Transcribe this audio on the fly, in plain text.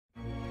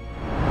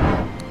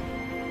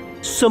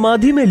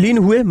समाधि में लीन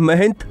हुए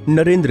महंत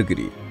नरेंद्र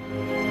गिरी।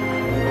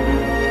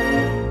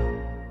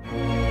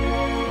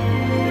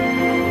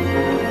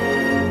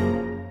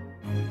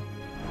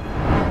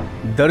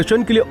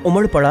 दर्शन के लिए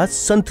उमड़ पड़ा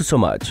संत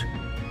समाज।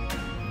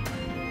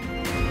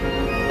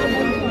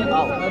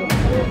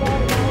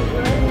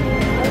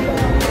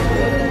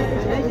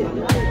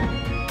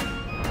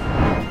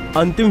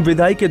 अंतिम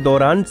विदाई के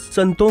दौरान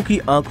संतों की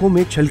आंखों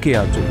में छलके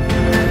आंसू।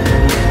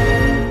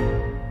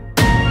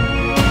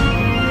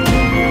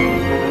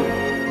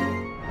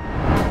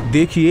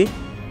 देखिए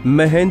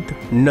महंत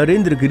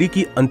नरेंद्र गिरी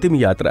की अंतिम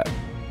यात्रा।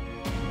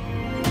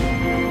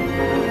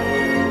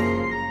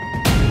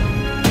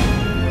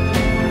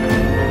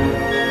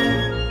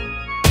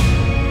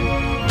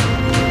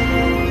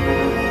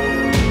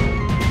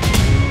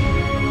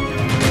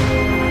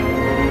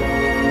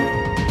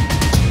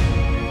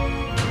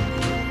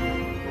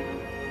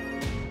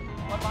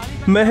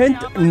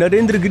 महंत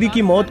नरेंद्र गिरी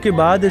की मौत के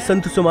बाद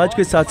संत समाज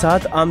के साथ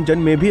साथ आमजन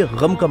में भी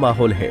गम का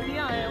माहौल है।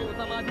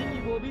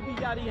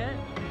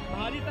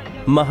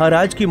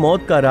 महाराज की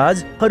मौत का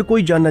राज हर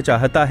कोई जानना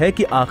चाहता है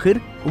कि आखिर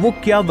वो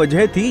क्या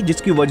वजह थी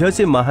जिसकी वजह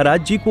से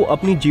महाराज जी को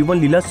अपनी जीवन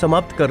लीला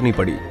समाप्त करनी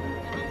पड़ी।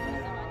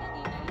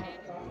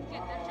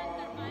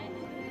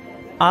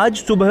 आज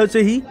सुबह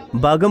से ही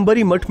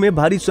बागंबरी मठ में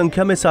भारी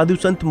संख्या में साधु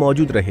संत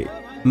मौजूद रहे।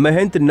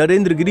 महंत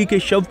नरेंद्र गिरी के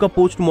शव का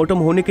पोस्टमार्टम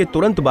होने के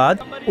तुरंत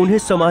बाद उन्हें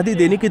समाधि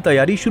देने की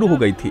तैयारी शुरू हो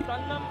गई थी।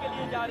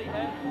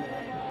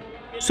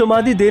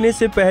 समाधि देने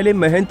से पहले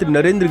महंत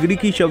नरेंद्र गिरी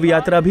की शव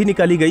यात्रा भी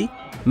निकाली गई।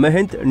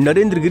 महंत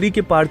नरेंद्र गिरी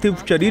के पार्थिव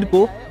शरीर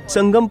को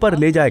संगम पर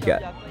ले जाया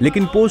गया,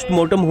 लेकिन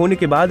पोस्टमार्टम होने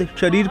के बाद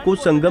शरीर को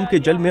संगम के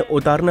जल में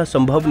उतारना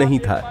संभव नहीं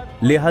था।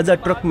 लिहाजा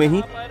ट्रक में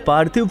ही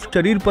पार्थिव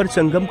शरीर पर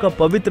संगम का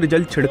पवित्र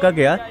जल छिड़का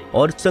गया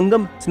और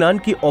संगम स्नान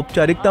की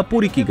औपचारिकता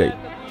पूरी की गई।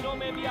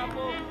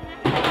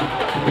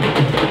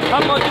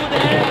 हम मौजूद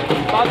हैं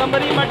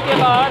बागंबरी मठ के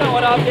बाहर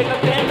और आप देख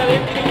सकते हैं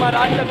नरेंद्र गिरी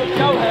महाराज का जो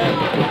शव है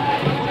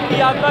उसकी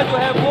यात्रा जो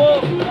है वो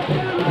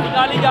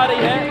निकाली जा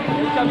रही है।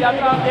 ये शव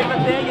यात्रा आप देख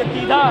सकते हैं ये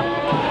सीधा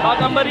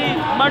बागंबरी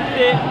मठ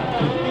से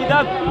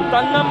सीधा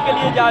संगम के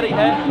लिए जा रही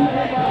है।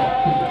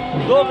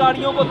 2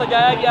 गाड़ियों को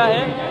सजाया गया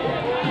है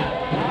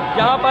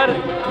जहाँ पर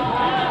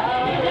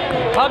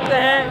भक्त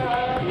हैं,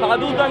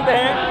 साधु संत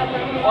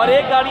हैं और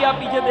एक गाड़ी आप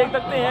पीछे देख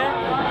सकते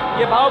हैं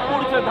ये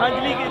भावपूर्ण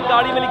श्रद्धांजलि की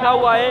गाड़ी में लिखा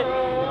हुआ है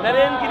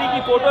नरेंद्र गिरी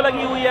की फोटो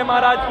लगी हुई है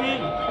महाराज की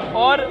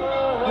और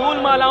फूल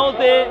मालाओं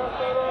से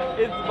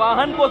इस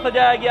वाहन को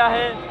सजाया गया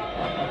है।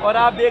 और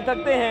आप देख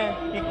सकते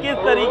हैं कि किस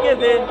तरीके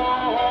से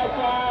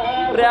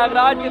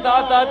प्रयागराज के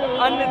साथ साथ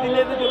अन्य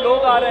जिले से जो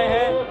लोग आ रहे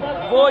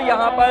हैं वो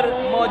यहाँ पर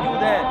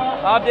मौजूद हैं।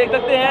 आप देख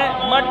सकते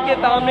हैं मठ के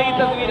सामने की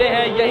तस्वीरें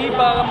हैं। यही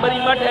बागंबरी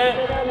मठ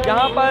है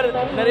जहाँ पर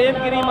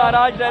नरेंद्र गिरी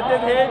महाराज रहते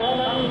थे,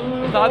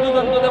 साधु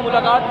संतों से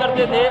मुलाकात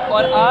करते थे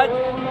और आज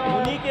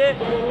उन्हीं के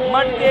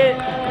मठ के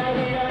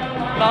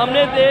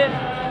सामने से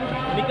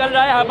निकल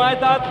रहा है। हमारे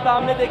साथ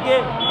सामने देखिए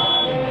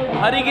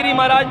हरिगिरी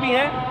महाराज भी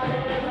हैं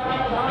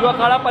जो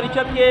अखाड़ा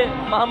परिषद के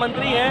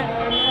महामंत्री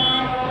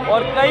हैं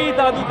और कई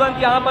साधु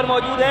संत यहाँ पर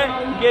मौजूद हैं।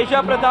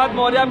 केशव प्रसाद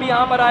मौर्य भी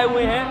यहाँ पर आए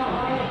हुए हैं।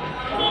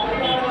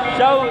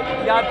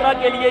 शव यात्रा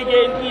के लिए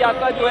ये इनकी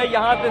यात्रा जो है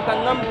यहाँ से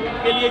संगम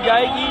के लिए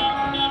जाएगी।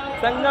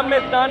 संगम में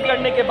स्नान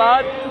करने के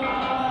बाद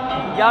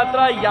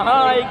यात्रा यहाँ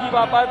आएगी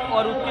वापस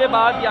और उसके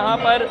बाद यहाँ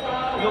पर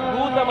जो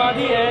भू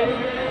समाधि है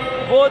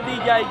वो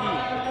दी जाएगी।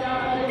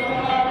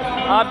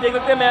 आप देख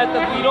सकते हैं मैं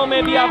तस्वीरों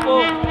में भी आपको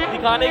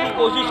दिखाने की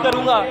कोशिश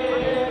करूंगा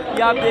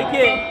कि आप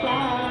देखिए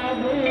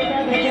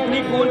कि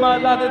कितनी फूल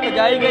माला से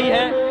सजाई गई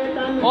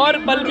है। और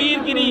बलबीर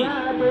गिरी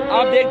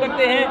आप देख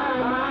सकते हैं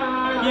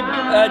कि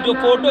जो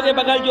फोटो के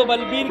बगल जो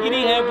बलबीर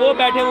गिरी हैं वो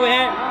बैठे हुए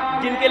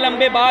हैं जिनके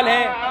लंबे बाल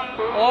हैं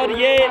और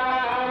ये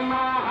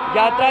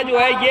यात्रा जो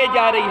है ये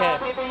जा रही है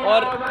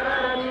और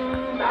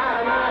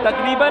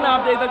तकरीबन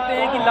आप देख सकते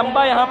हैं कि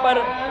लंबा यहाँ पर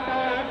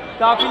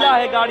काफिला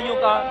है गाड़ियों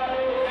का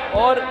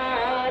और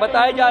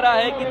बताया जा रहा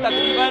है कि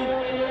तकरीबन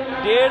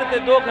 1.5 से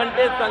 2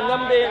 घंटे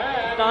संगम में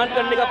स्नान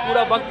करने का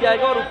पूरा वक्त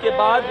जाएगा और उसके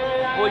बाद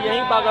वो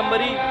यहीं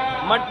बागंबरी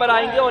मठ पर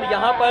आएंगे और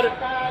यहाँ पर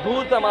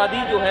भू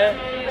समाधि जो है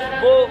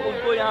वो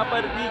उनको यहाँ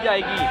पर दी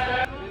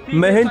जाएगी।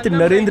 महंत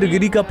नरेंद्र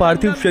गिरी का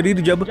पार्थिव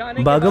शरीर जब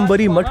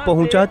बागंबरी मठ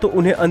पहुंचा तो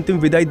उन्हें अंतिम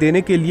विदाई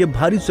देने के लिए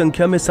भारी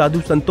संख्या में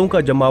साधु संतों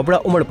का जमावड़ा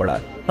उमड़ पड़ा।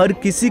 हर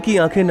किसी की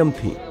आंखें नम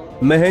थीं।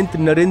 महंत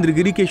नरेंद्र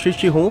गिरी के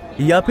शिष्य हों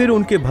या फिर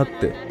उनके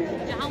भक्त।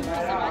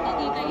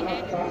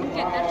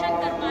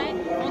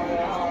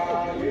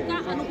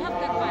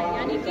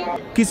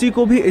 किसी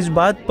को भी इस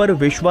बात पर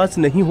विश्वास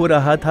नहीं हो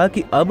रहा था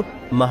कि अब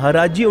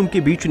महाराज जी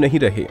उनके बीच नहीं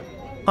रहे।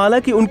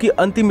 हालांकि उनकी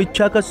अंतिम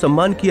इच्छा का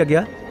सम्मान किया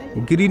गया।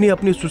 गिरी ने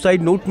अपने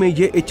सुसाइड नोट में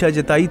ये इच्छा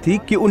जताई थी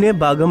कि उन्हें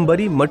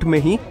बागंबरी मठ में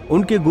ही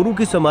उनके गुरु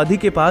की समाधि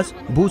के पास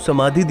भू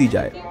समाधि दी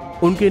जाए।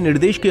 उनके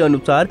निर्देश के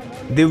अनुसार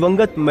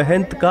दिवंगत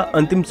महंत का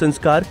अंतिम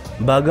संस्कार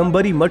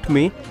बागंबरी मठ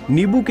में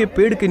नींबू के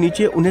पेड़ के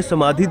नीचे उन्हें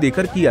समाधि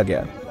देकर किया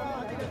गया।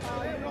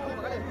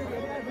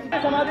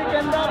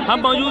 हम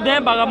मौजूद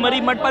हैं बागंबरी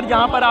मठ पर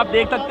जहां पर आप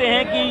देख सकते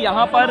हैं कि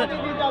यहां पर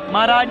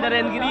महाराज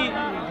नरेंद्र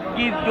गिरी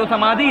की जो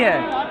समाधि है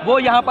वो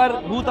यहाँ पर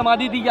भू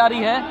समाधि दी जा रही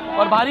है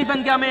और भारी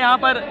संख्या में यहाँ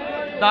पर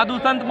साधु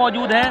संत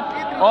मौजूद हैं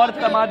और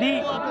समाधि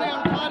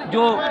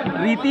जो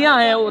रीतियाँ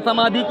हैं वो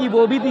समाधि की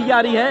वो भी दी जा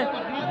रही है।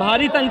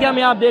 भारी संख्या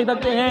में आप देख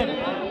सकते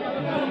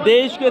हैं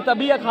देश के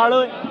सभी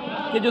अखाड़ों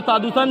के जो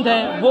साधु संत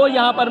हैं वो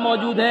यहाँ पर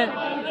मौजूद हैं।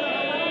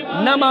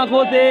 नम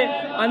आँखों से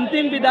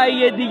अंतिम विदाई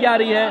ये दी जा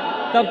रही है।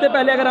 सबसे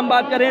पहले अगर हम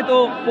बात करें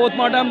तो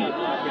पोस्टमार्टम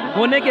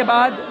होने के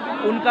बाद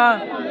उनका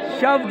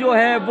शव जो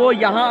है वो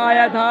यहाँ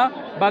आया था,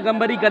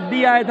 बागंबरी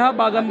गद्दी आया था।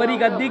 बागंबरी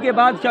गद्दी के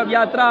बाद शव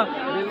यात्रा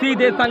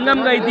सीधे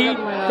संगम गई थी।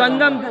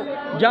 संगम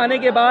जाने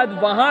के बाद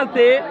वहाँ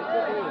से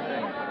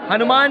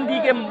हनुमान जी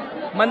के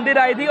मंदिर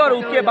आई थी और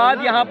उसके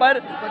बाद यहाँ पर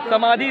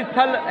समाधि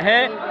स्थल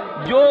है।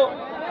 जो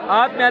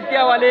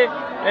आत्महत्या वाले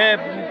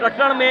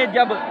प्रकरण में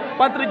जब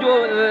पत्र जो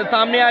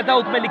सामने आया था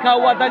उसमें लिखा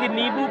हुआ था कि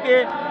नींबू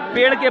के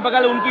पेड़ के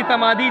बगल उनकी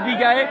समाधि दी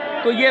जाए,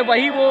 तो ये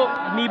वही वो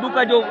नींबू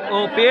का जो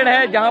पेड़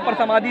है जहाँ पर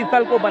समाधि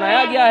स्थल को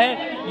बनाया गया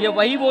है, ये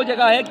वही वो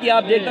जगह है कि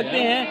आप देख सकते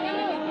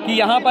हैं कि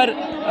यहाँ पर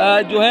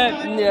जो है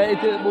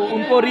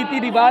उनको रीति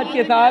रिवाज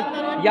के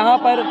साथ यहाँ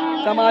पर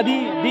समाधि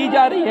दी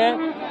जा रही है।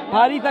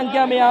 भारी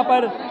संख्या में यहाँ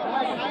पर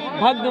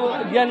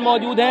भक्त जन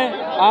मौजूद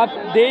हैं। आप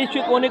देश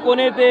के कोने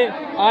कोने से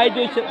आए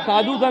जो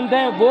साधु संत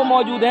हैं वो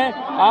मौजूद हैं।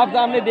 आप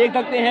सामने देख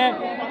सकते हैं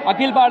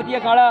अखिल भारतीय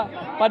अखाड़ा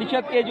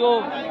परिषद के जो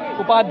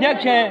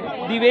उपाध्यक्ष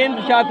हैं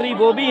दिवेंद्र शास्त्री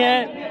वो भी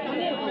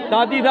हैं।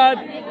 साथ ही साथ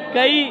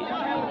कई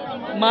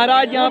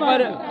महाराज यहाँ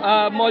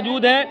पर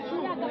मौजूद हैं।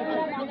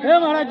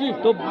 महाराज जी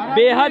तो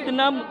बेहद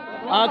नम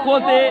आंखों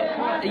से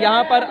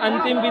यहाँ पर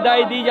अंतिम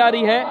विदाई दी जा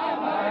रही है।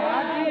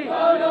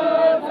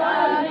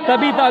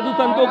 सभी साधु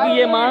संतों की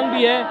ये मांग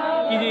भी है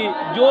कि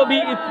जो भी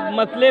इस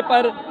मसले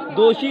पर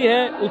दोषी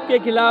है उसके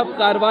खिलाफ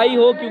कार्रवाई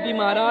हो, क्योंकि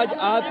महाराज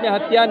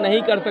आत्महत्या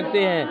नहीं कर सकते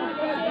हैं।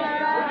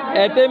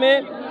 ऐसे में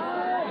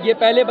ये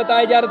पहले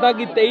बताया जा रहा था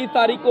कि 23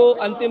 तारीख को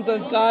अंतिम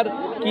संस्कार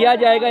किया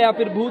जाएगा या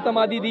फिर भू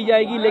समाधि दी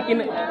जाएगी,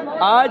 लेकिन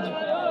आज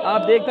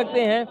आप देख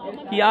सकते हैं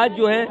कि आज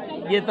जो है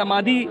ये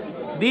समाधि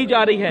दी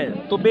जा रही है।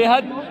 तो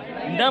बेहद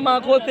नम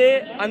आंखों से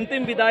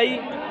अंतिम विदाई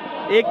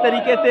एक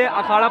तरीके से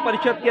अखाड़ा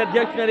परिषद के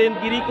अध्यक्ष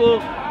नरेंद्र गिरी को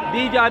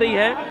दी जा रही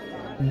है।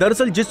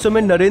 दरअसल जिस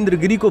समय नरेंद्र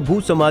गिरी को भू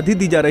समाधि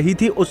दी जा रही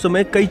थी उस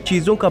समय कई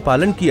चीजों का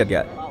पालन किया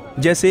गया,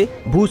 जैसे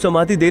भू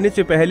समाधि देने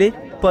से पहले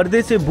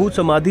पर्दे से भू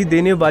समाधि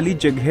देने वाली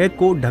जगह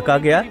को ढका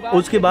गया।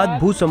 उसके बाद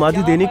भू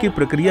समाधि देने की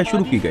प्रक्रिया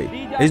शुरू की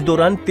गई। इस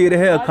दौरान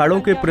 13 अखाड़ों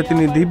के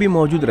प्रतिनिधि भी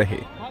मौजूद रहे।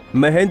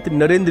 महंत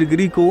नरेंद्र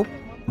गिरी को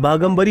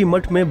बागंबरी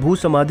मठ में भू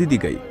समाधि दी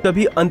गई।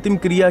 तभी अंतिम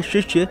क्रिया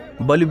शिष्य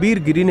बलबीर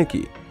गिरी ने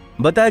की।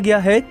 बताया गया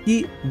है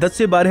कि 10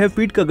 से 12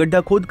 फीट का गड्ढा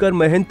खोदकर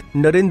महंत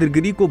नरेंद्र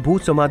गिरी को भू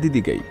समाधि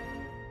दी गई।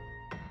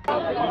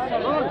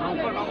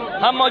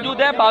 हम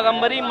मौजूद हैं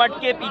बागंबरी मठ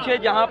के पीछे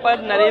जहां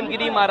पर नरेंद्र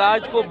गिरी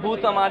महाराज को भू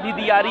समाधि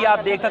दी जा रही है। आप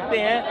देख सकते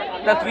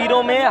हैं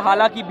तस्वीरों में,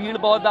 हालांकि भीड़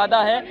बहुत ज़्यादा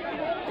है।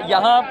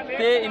 यहाँ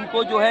से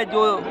इनको जो है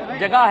जो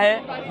जगह है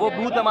वो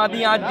भू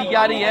समाधि आज दी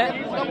जा रही है।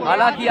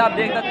 हालांकि आप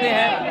देख सकते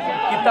हैं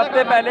कि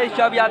सबसे पहले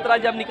शव यात्रा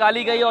जब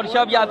निकाली गई और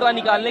शव यात्रा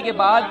निकालने के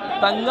बाद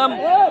संगम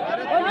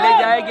ले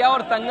जाया गया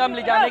और संगम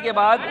ले जाने के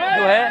बाद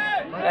जो है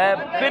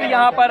फिर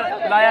यहाँ पर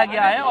लाया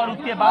गया है और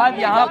उसके बाद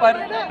यहाँ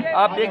पर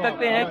आप देख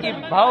सकते हैं कि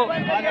भाव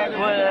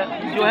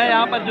जो है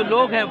यहाँ पर जो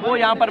लोग हैं वो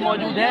यहाँ पर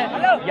मौजूद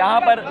हैं। यहाँ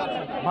पर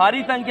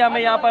भारी संख्या में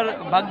यहाँ पर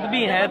भक्त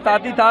भी हैं।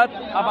 साथ ही साथ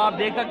अब आप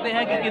देख सकते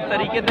हैं कि किस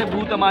तरीके से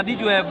भू समाधि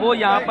जो है वो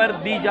यहाँ पर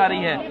दी जा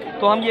रही है।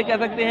 तो हम ये कह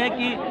सकते हैं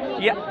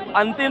कि ये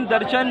अंतिम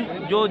दर्शन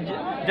जो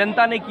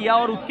जनता ने किया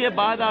और उसके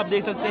बाद आप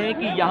देख सकते हैं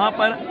कि यहाँ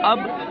पर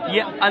अब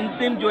ये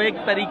अंतिम जो एक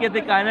तरीके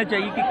से कहना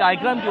चाहिए कि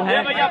कार्यक्रम जो है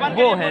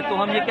वो है। तो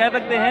हम ये कह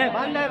सकते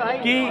हैं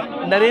कि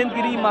नरेंद्र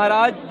गिरी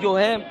महाराज जो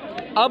है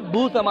अब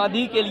भू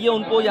समाधि के लिए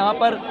उनको यहाँ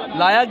पर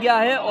लाया गया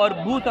है और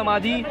भू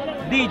समाधि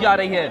दी जा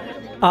रही है।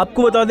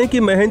 आपको बता दें कि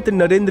महंत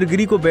नरेंद्र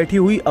गिरी को बैठी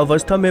हुई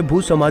अवस्था में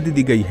भू समाधि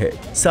दी गई है।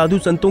 साधु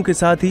संतों के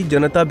साथ ही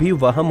जनता भी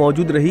वहां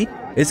मौजूद रही।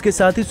 इसके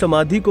साथ ही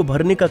समाधि को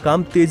भरने का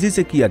काम तेजी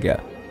से किया गया।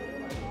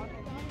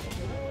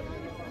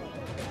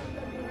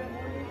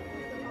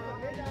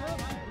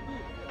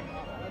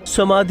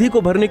 समाधि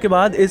को भरने के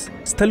बाद इस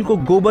स्थल को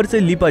गोबर से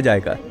लीपा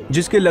जाएगा,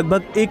 जिसके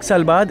लगभग 1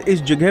 साल बाद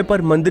इस जगह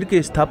पर मंदिर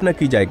की स्थापना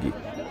की जाएगी।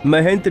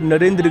 महंत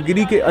नरेंद्र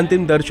गिरी के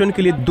अंतिम दर्शन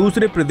के लिए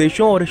दूसरे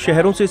प्रदेशों और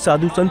शहरों से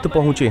साधु संत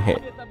पहुंचे हैं।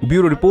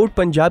 Bureau report,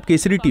 Punjab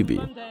Kesari TV.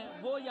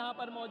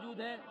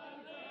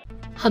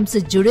 हमसे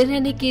जुड़े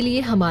रहने के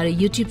लिए हमारे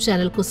YouTube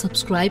चैनल को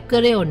सब्सक्राइब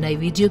करें और नई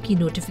वीडियो की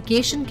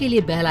नोटिफिकेशन के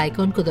लिए बेल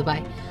आइकॉन को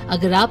दबाएं।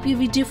 अगर आप ये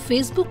वीडियो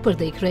Facebook पर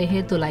देख रहे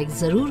हैं तो लाइक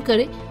जरूर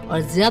करें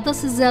और ज्यादा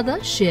से ज्यादा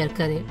शेयर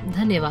करें।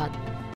 धन्यवाद।